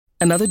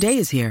Another day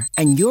is here,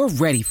 and you're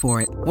ready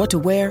for it. What to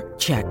wear?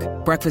 Check.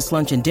 Breakfast,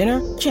 lunch, and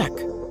dinner? Check.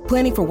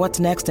 Planning for what's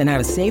next and how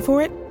to save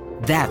for it?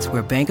 That's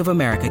where Bank of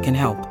America can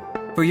help.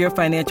 For your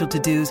financial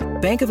to-dos,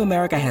 Bank of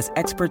America has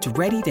experts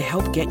ready to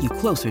help get you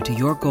closer to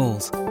your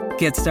goals.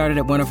 Get started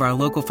at one of our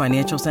local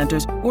financial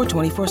centers or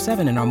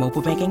 24/7 in our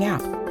mobile banking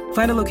app.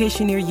 Find a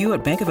location near you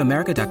at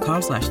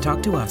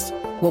bankofamerica.com/talktous.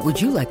 What would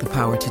you like the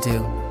power to do?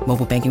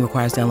 Mobile banking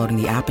requires downloading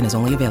the app and is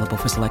only available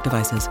for select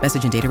devices.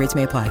 Message and data rates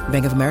may apply.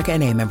 Bank of America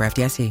N.A., member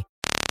FDIC.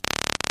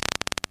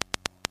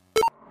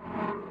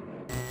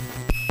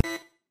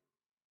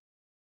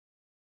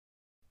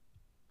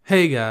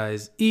 Hey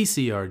guys,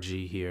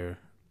 ECRG here,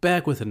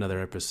 back with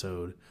another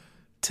episode.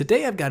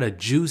 Today I've got a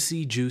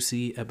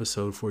juicy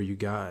episode for you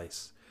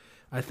guys.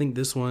 I think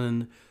this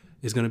one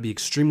is going to be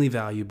extremely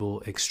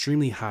valuable,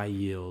 extremely high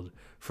yield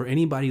for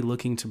anybody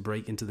looking to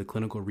break into the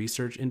clinical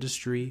research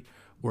industry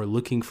or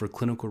looking for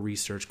clinical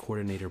research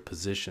coordinator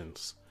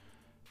positions.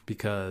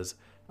 Because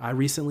I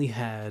recently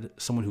had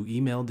someone who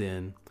emailed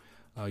in,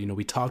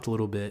 we talked a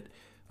little bit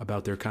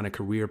about their kind of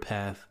career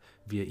path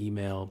via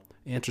email,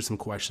 answered some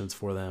questions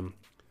for them,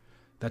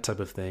 that type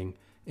of thing.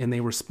 And they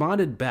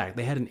responded back.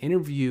 They had an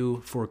interview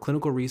for a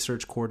clinical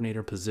research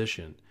coordinator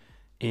position.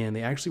 And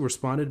they actually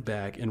responded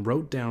back and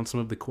wrote down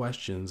some of the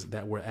questions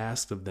that were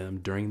asked of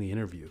them during the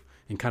interview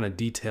and kind of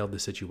detailed the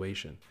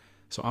situation.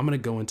 So I'm going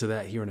to go into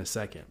that here in a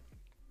second.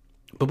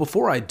 But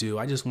before I do,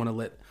 I just want to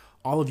let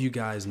all of you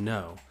guys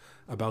know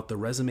about the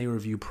resume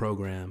review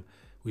program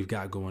we've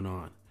got going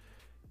on.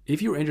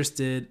 If you're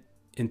interested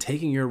in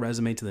taking your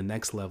resume to the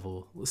next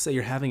level, let's say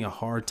you're having a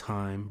hard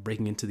time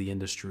breaking into the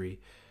industry,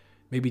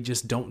 maybe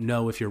just don't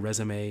know if your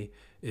resume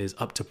is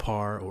up to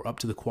par or up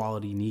to the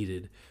quality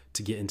needed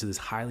to get into this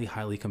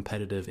highly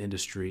competitive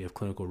industry of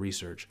clinical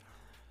research,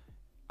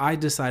 I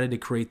decided to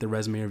create the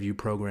resume review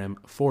program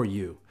for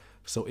you.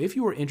 So if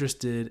you are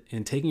interested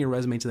in taking your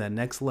resume to that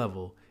next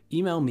level,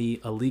 email me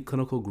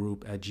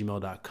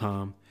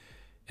eliteclinicalgroup@gmail.com,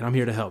 and I'm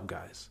here to help,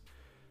 guys.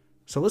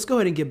 So let's go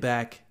ahead and get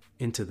back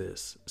into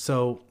this.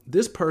 So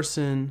this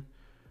person,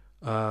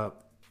 I'm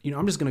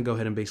just going to go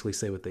ahead and basically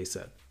say what they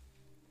said.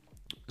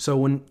 So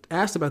when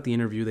asked about the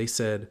interview, they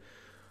said,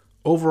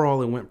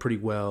 overall, it went pretty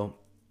well.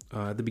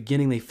 At the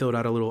beginning, they filled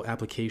out a little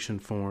application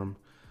form.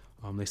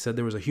 They said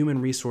there was a human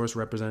resource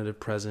representative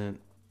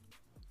present,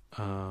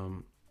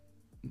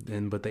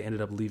 but they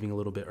ended up leaving a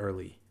little bit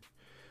early.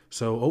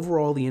 So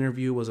overall, the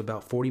interview was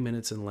about 40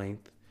 minutes in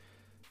length.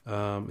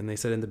 And they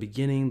said in the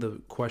beginning,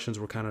 the questions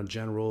were kind of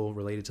general,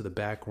 related to the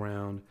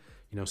background,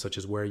 such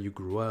as where you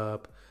grew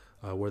up,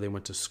 where they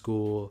went to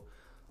school,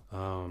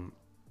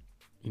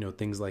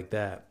 things like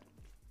that.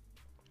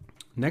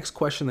 Next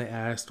question they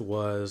asked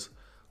was,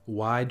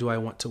 why do I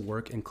want to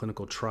work in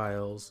clinical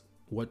trials?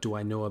 What do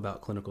I know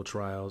about clinical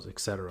trials,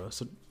 etc.?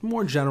 So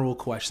more general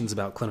questions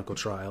about clinical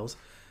trials.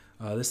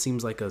 This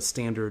seems like a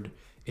standard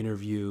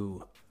interview,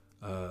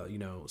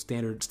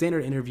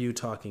 standard interview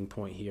talking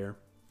point here.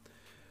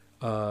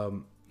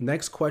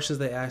 Next questions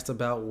they asked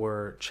about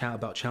were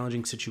about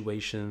challenging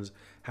situations.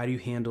 How do you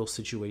handle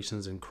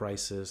situations in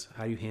crisis?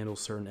 How do you handle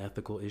certain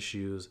ethical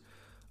issues?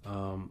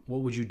 What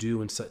would you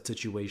do in such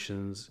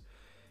situations?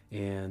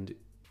 And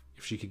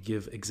if she could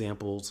give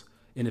examples,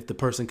 and if the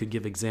person could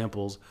give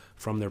examples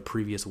from their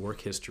previous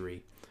work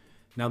history.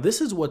 Now,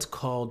 this is what's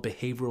called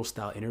behavioral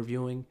style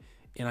interviewing.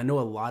 And I know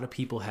a lot of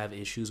people have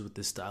issues with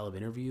this style of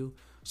interview.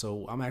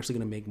 So I'm actually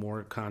going to make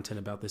more content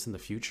about this in the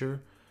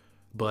future.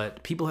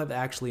 But people have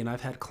actually, and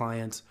I've had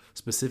clients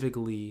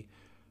specifically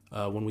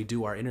when we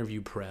do our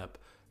interview prep,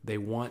 they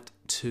want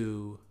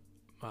to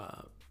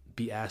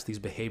be asked these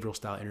behavioral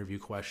style interview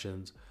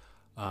questions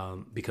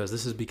because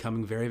this is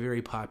becoming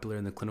very popular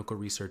in the clinical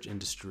research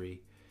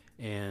industry.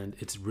 And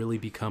it's really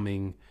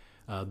becoming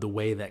the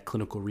way that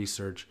clinical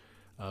research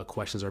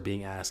questions are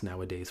being asked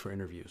nowadays for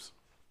interviews.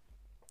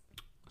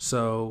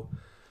 So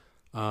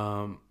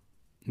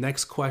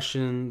next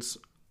questions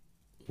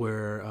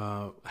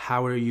were,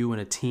 how are you in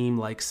a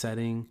team-like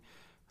setting?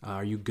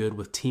 Are you good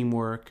with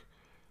teamwork?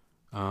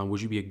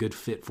 Would you be a good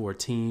fit for a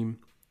team?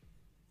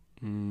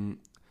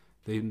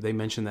 They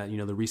mentioned that,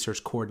 the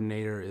research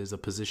coordinator is a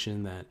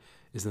position that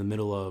is in the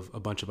middle of a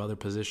bunch of other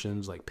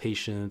positions like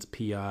patients,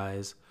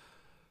 PIs,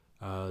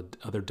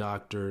 other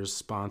doctors,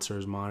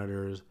 sponsors,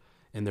 monitors,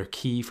 and they're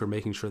key for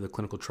making sure the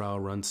clinical trial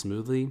runs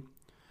smoothly.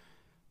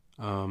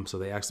 So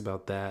they asked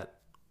about that.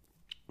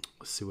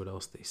 Let's see what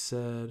else they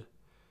said.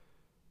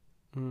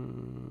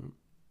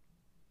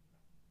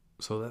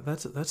 So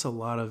that's a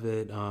lot of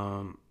it.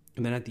 And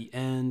then at the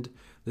end,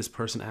 this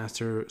person asked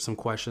her some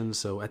questions.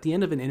 So at the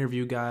end of an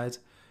interview, guys,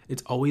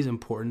 it's always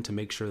important to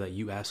make sure that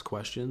you ask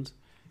questions.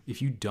 If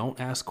you don't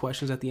ask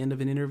questions at the end of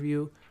an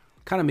interview,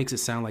 it kind of makes it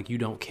sound like you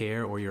don't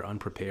care or you're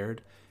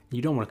unprepared.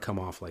 You don't want to come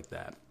off like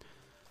that.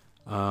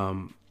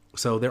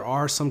 So there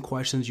are some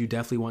questions you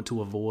definitely want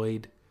to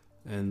avoid,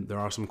 and there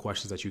are some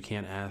questions that you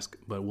can't ask,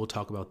 but we'll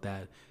talk about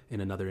that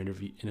in another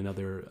interview, in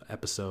another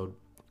episode.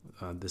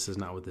 This is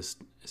not what this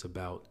is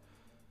about.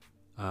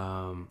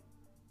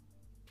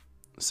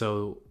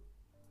 So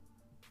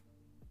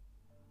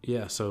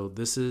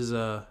this is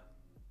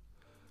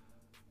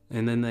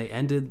And then they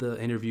ended the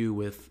interview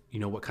with,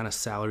 what kind of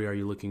salary are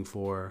you looking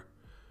for?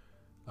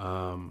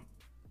 And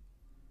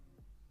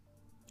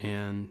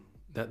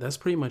that's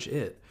pretty much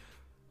it.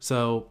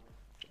 So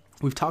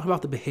we've talked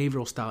about the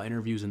behavioral style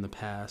interviews in the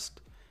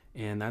past,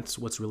 and that's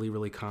what's really,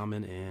 really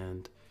common.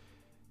 And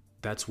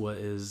that's what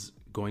is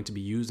going to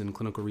be used in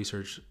clinical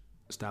research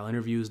style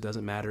interviews.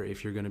 Doesn't matter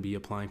if you're going to be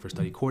applying for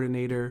study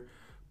coordinator,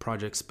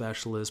 project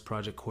specialist,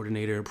 project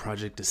coordinator,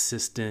 project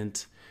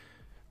assistant.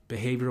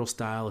 Behavioral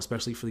style,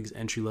 especially for these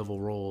entry-level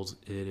roles,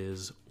 it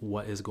is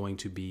what is going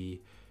to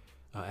be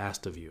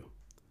asked of you.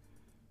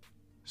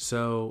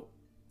 So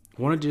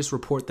I wanted to just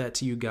report that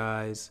to you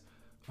guys.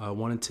 I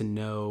wanted to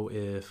know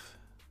if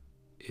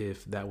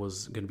that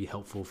was going to be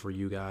helpful for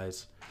you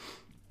guys,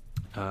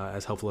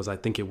 as helpful as I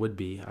think it would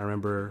be. I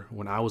remember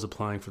when I was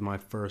applying for my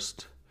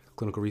first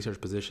clinical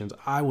research positions,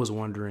 I was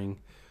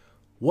wondering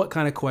what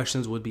kind of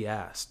questions would be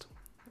asked.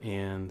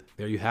 And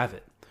there you have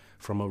it,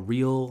 from a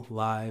real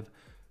live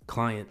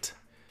client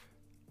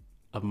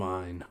of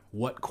mine,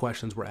 what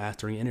questions were asked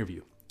during an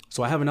interview.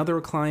 So I have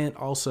another client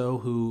also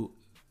who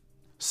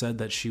said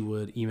that she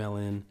would email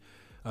in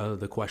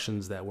the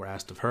questions that were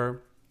asked of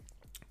her.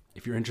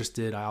 If you're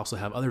interested, I also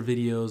have other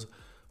videos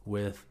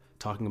with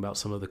talking about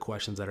some of the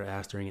questions that are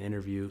asked during an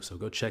interview. So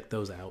go check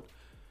those out.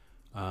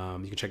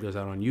 You can check those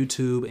out on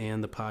YouTube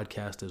and the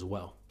podcast as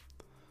well.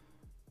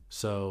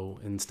 So,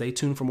 and stay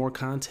tuned for more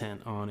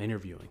content on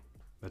interviewing.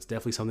 That's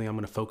definitely something I'm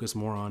going to focus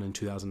more on in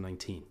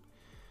 2019.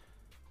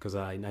 Because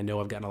I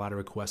know I've gotten a lot of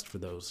requests for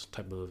those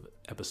type of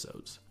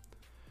episodes.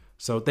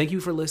 So thank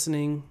you for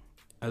listening.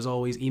 As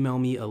always, email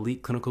me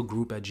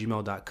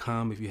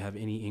eliteclinicalgroup@gmail.com if you have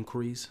any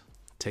inquiries.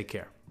 Take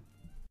care.